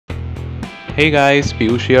Hey guys,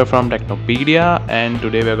 Piyush here from Technopedia, and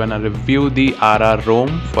today we're gonna review the RR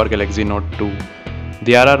ROM for Galaxy Note 2.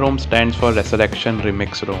 The RR ROM stands for Resurrection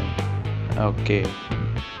Remix ROM. Okay,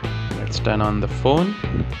 let's turn on the phone.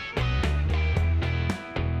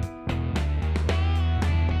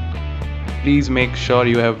 Please make sure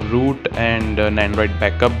you have root and an Android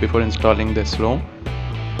backup before installing this ROM.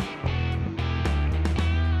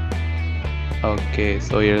 Okay,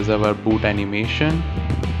 so here's our boot animation.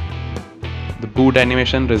 The boot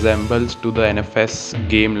animation resembles to the NFS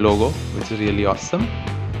game logo, which is really awesome.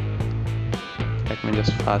 Let me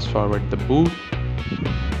just fast forward the boot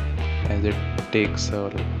as it takes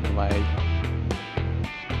a while.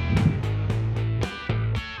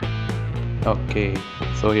 Okay,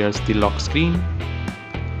 so here's the lock screen.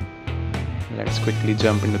 Let's quickly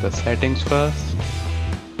jump into the settings first.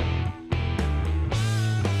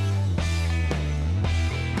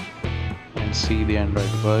 See the Android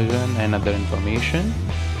version and other information.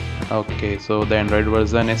 Okay, so the Android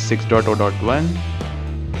version is 6.0.1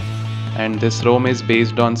 and this ROM is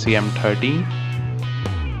based on CM13.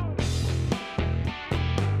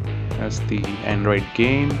 That's the Android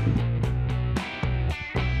game.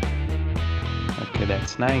 Okay,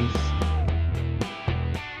 that's nice.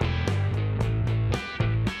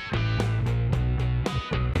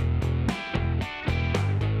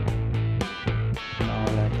 Now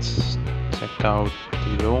let's check out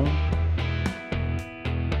the ROM.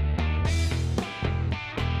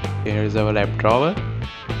 Here is our app drawer.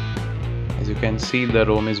 As you can see, the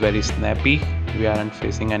ROM is very snappy. We aren't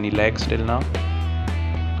facing any lags till now.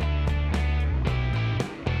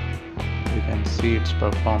 You can see it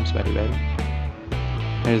performs very well.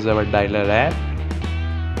 Here is our dialer app.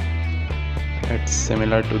 It's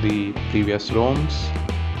similar to the previous ROMs.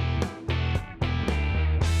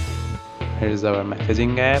 Here is our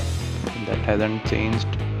messaging app. That hasn't changed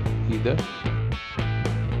either.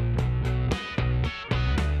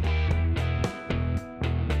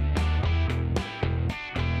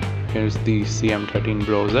 Here's the CM13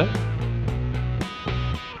 browser.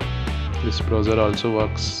 This browser also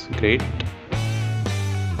works great.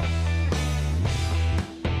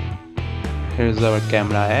 Here's our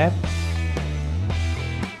camera app.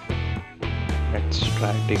 Let's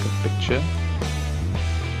try to take a picture.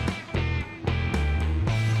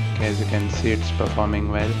 As you can see, it's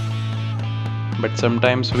performing well, but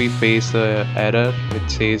sometimes we face an error which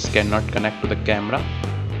says cannot connect to the camera,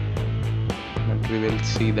 but we will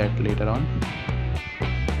see that later on.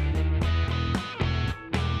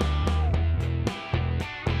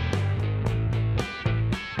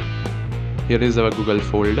 Here is our Google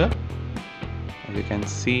folder. As you can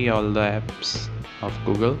see, all the apps of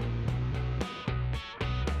Google.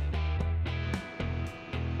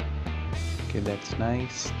 Okay, that's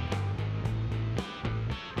nice.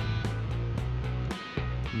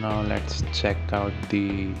 Now let's check out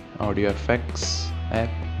the audio effects app.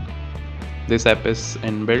 This app is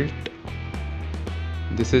inbuilt.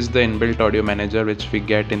 This is the inbuilt audio manager which we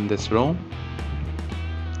get in this ROM.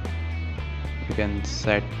 You can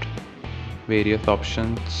set various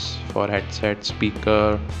options for headset,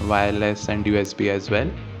 speaker, wireless and USB as well.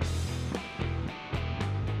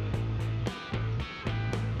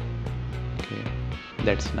 Okay,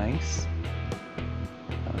 that's nice.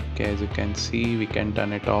 Okay, as you can see, we can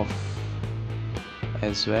turn it off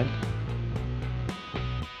as well.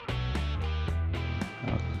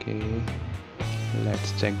 Okay,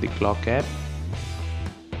 let's check the clock app.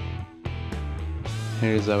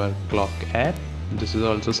 Here is our clock app. This is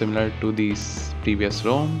also similar to these previous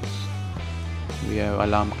ROMs. We have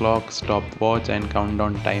alarm clock, stopwatch and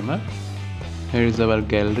countdown timer. Here is our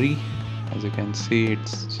gallery. As you can see,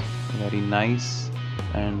 it's very nice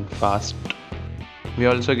and fast. We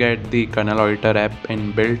also get the kernel auditor app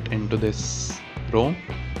inbuilt into this ROM.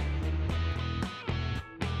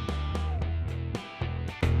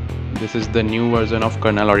 This is the new version of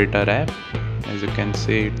kernel auditor app. As you can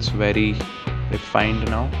see, it's very refined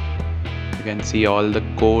now. You can see all the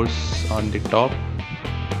cores on the top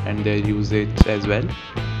and their usage as well.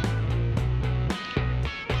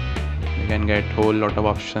 You can get whole lot of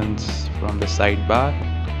options from the sidebar.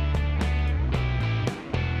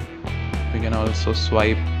 We can also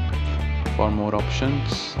swipe for more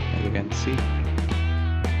options, as you can see.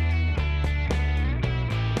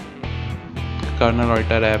 Kernel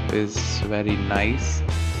auditor app is very nice.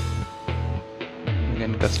 We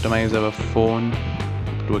can customize our phone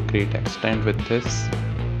to a great extent with this.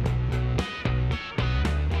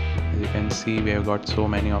 As you can see, we have got so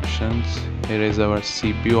many options. Here is our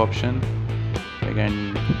CPU option. We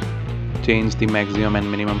can change the maximum and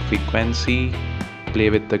minimum frequency, play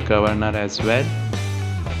with the governor as well.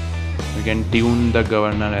 We We can tune the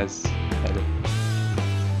governor as well.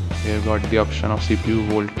 We have got the option of CPU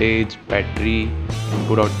voltage, battery,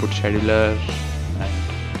 input output scheduler, and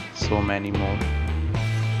so many more.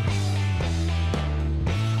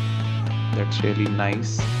 That's really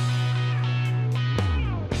nice.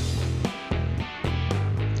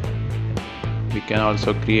 We can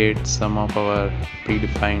also create some of our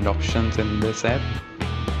predefined options in this app,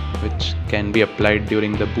 which can be applied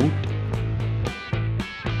during the boot.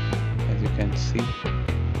 As you can see,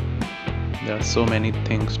 there are so many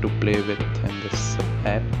things to play with in this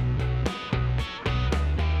app.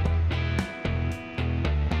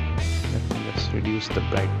 Let me just reduce the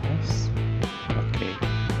brightness. Okay.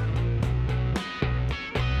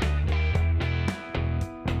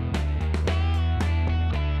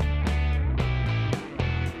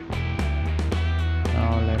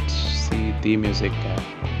 Now let's see the music app.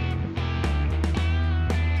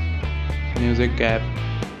 Music app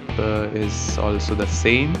is also the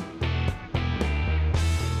same.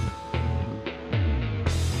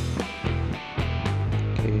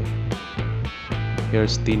 Okay,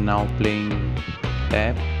 here's the now playing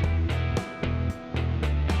tab.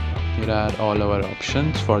 Here are all our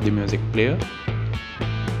options for the music player.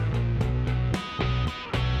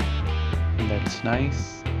 That's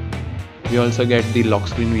nice. We also get the lock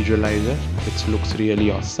screen visualizer, which looks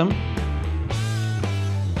really awesome.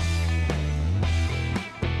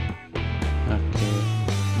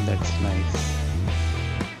 That's nice.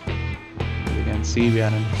 You can see we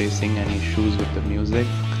aren't facing any issues with the music.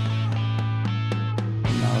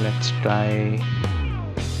 Now let's try.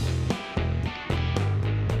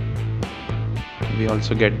 We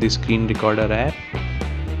also get the screen recorder app.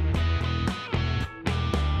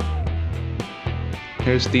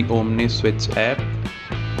 Here's the Omni Switch app.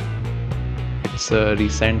 It's a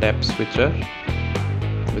recent app switcher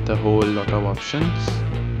with a whole lot of options.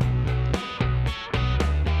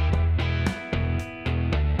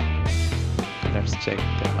 Let's check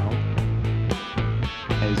them out.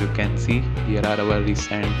 As you can see, here are our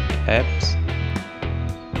recent apps.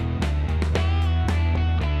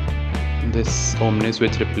 This Omni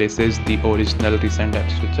Switch replaces the original recent app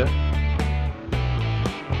switcher.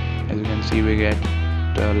 As you can see, we get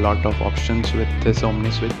a lot of options with this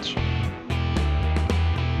Omni Switch.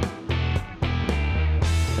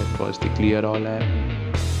 That was the Clear All app.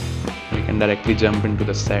 We can directly jump into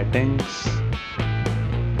the settings.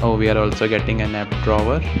 Oh, we are also getting an app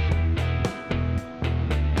drawer.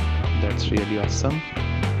 That's really awesome.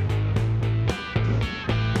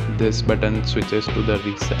 This button switches to the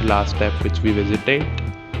last app which we visited.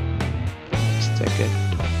 Let's check it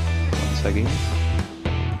once again.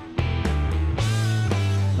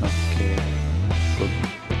 Okay, so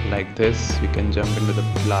like this, we can jump into the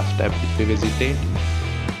last app which we visited.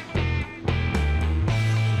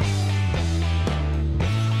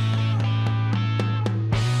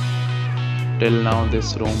 Till now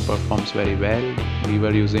this ROM performs very well. We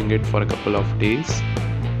were using it for a couple of days.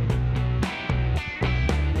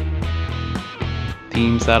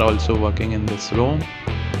 Themes are also working in this ROM.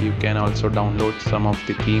 You can also download some of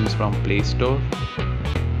the themes from Play Store.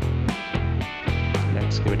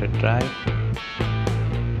 Let's give it a try.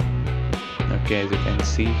 Okay, as you can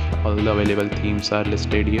see, all the available themes are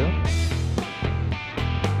listed here.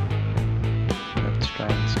 Let's try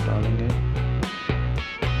installing it.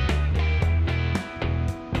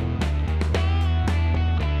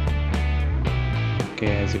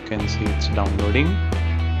 Okay, as you can see, it's downloading.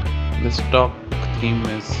 The stock theme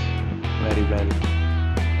is very well,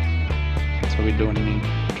 so we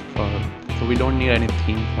don't need any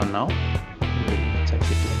theme for now. We'll check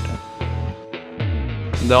it later.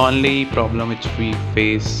 The only problem which we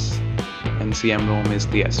face in CM ROM is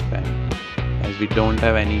the S Pen, as we don't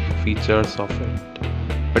have any features of it,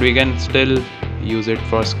 but we can still use it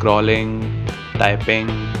for scrolling, typing,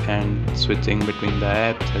 and switching between the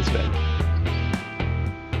apps as well.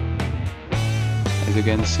 As you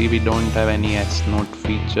can see, we don't have any S Note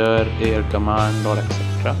feature, air command, or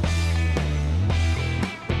etc.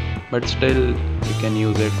 But still, we can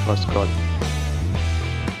use it for scrolling.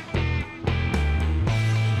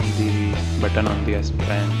 The button on the S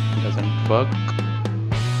Pen doesn't work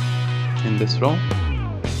in this ROM.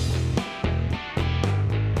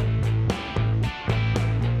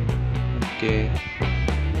 Okay.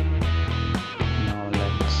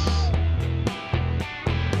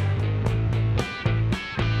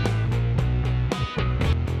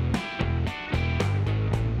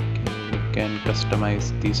 Can customize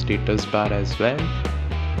the status bar as well.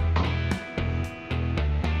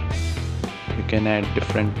 You can add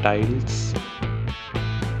different tiles.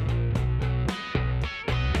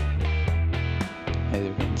 As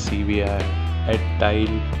you can see we have add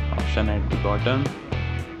tile option at the bottom.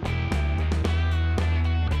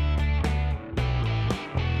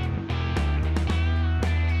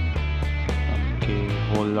 Okay,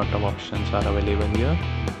 whole lot of options are available here.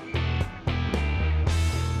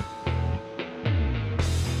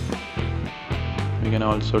 We can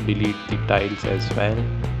also delete the tiles as well,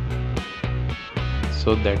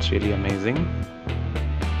 so that's really amazing.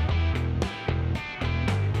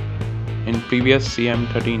 In previous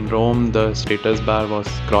CM13 ROM, the status bar was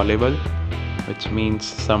scrollable, which means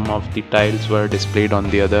some of the tiles were displayed on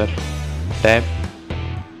the other tab,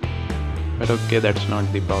 but okay, that's not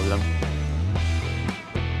the problem.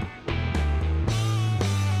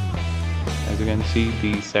 As you can see,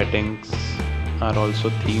 the settings are also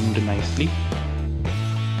themed nicely.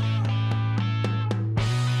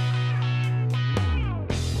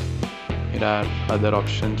 Here are other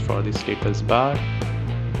options for the status bar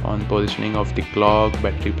on positioning of the clock,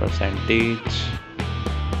 battery percentage.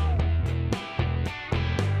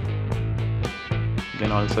 You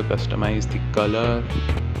can also customize the color.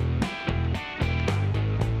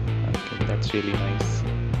 Okay, that's really nice.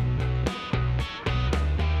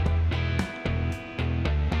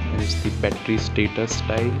 Here is the battery status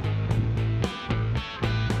style.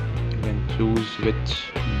 You can choose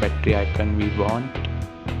which battery icon we want.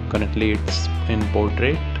 Currently it's in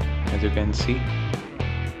portrait, as you can see.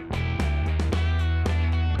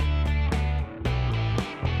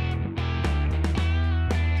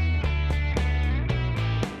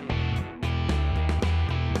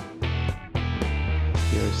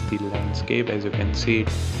 Here's the landscape. As you can see,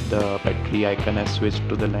 the battery icon has switched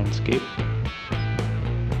to the landscape.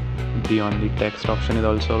 The only text option is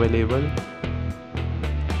also available.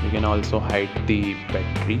 You can also hide the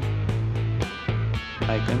battery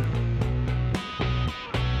icon,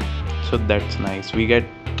 so that's nice. We get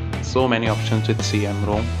so many options with CM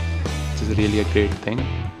ROM, which is really a great thing.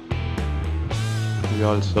 We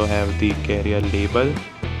also have the carrier label.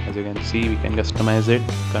 As you can see, we can customize it.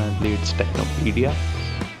 Currently it's Technopedia.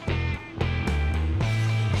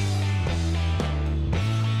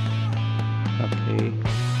 Okay,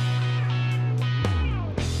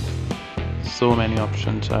 so many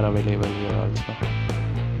options are available here also.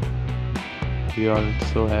 We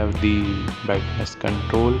also have the brightness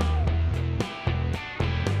control.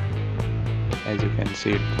 As you can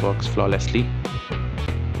see, it works flawlessly.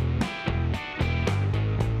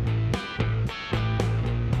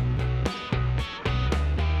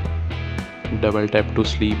 Double tap to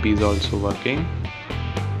sleep is also working.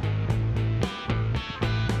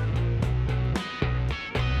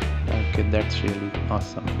 Okay, that's really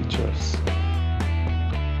awesome features.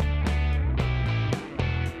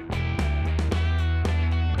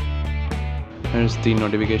 Here's the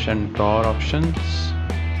notification drawer options.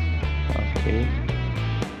 Okay,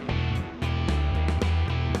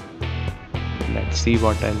 let's see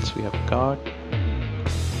what else we have got.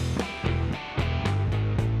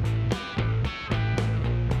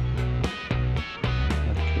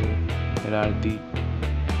 Okay, here are the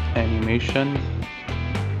animation,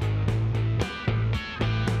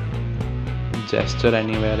 gesture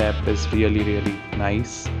anywhere app is really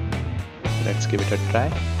nice. Let's give it a try.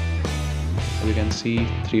 As you can see,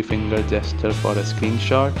 3-finger gesture for a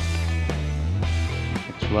screenshot.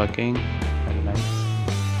 It's working, very nice.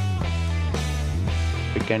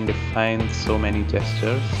 We can define so many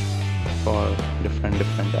gestures for different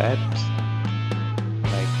apps.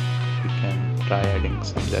 Like, we can try adding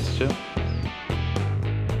some gesture.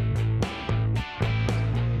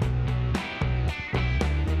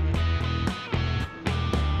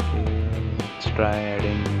 Okay, let's try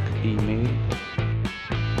adding email.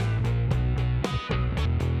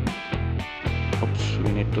 Oops, we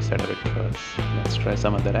need to set up it first. Let's try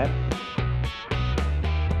some other app.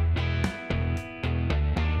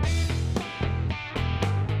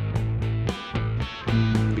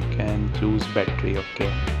 We can choose battery.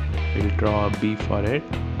 Okay, we'll draw a B for it.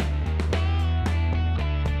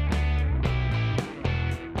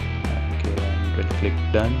 Okay, and we'll click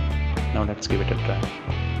done. Now let's give it a try.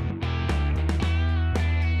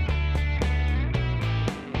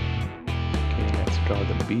 Okay, let's draw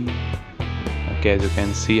the B. Okay, as you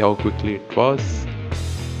can see how quickly it was.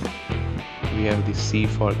 We have the C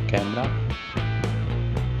for camera.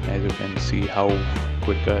 As you can see how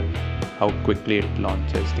quickly it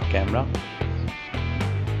launches the camera.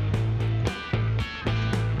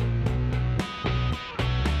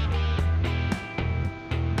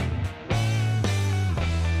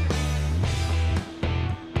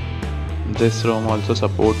 This ROM also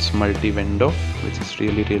supports multi-window, which is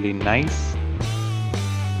really nice.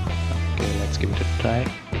 Okay, let's give it a try.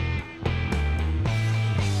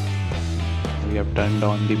 we have turned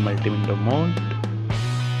on the multi-window mode.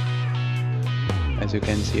 As you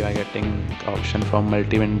can see, we are getting option for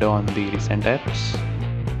multi-window on the recent apps.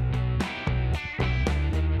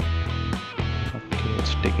 Okay,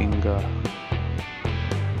 it's taking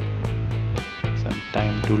some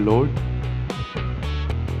time to load.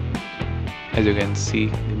 As you can see,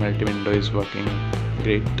 the multi-window is working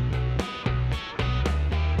great.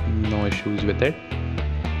 No issues with it.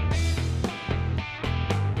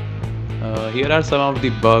 Here are some of the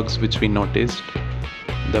bugs which we noticed.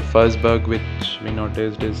 The first bug which we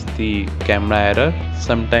noticed is the camera error.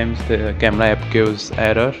 Sometimes the camera app gives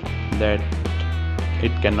error that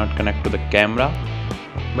it cannot connect to the camera.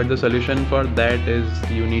 But the solution for that is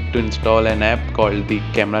you need to install an app called the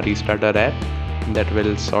Camera Restarter app that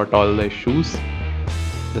will sort all the issues.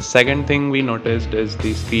 The second thing we noticed is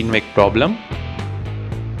the screen wake problem.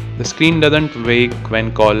 The screen doesn't wake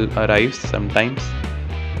when call arrives sometimes.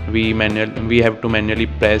 We have to manually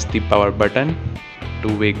press the power button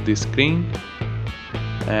to wake the screen.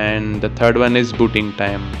 And the third one is booting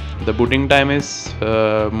time. The booting time is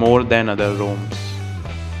more than other ROMs.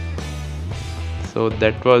 So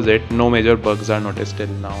that was it. No major bugs are noticed till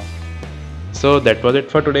now. So that was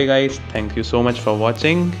it for today, guys. Thank you so much for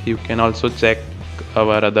watching. You can also check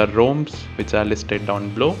our other ROMs which are listed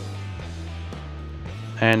down below.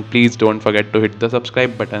 And please don't forget to hit the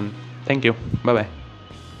subscribe button. Thank you. Bye bye.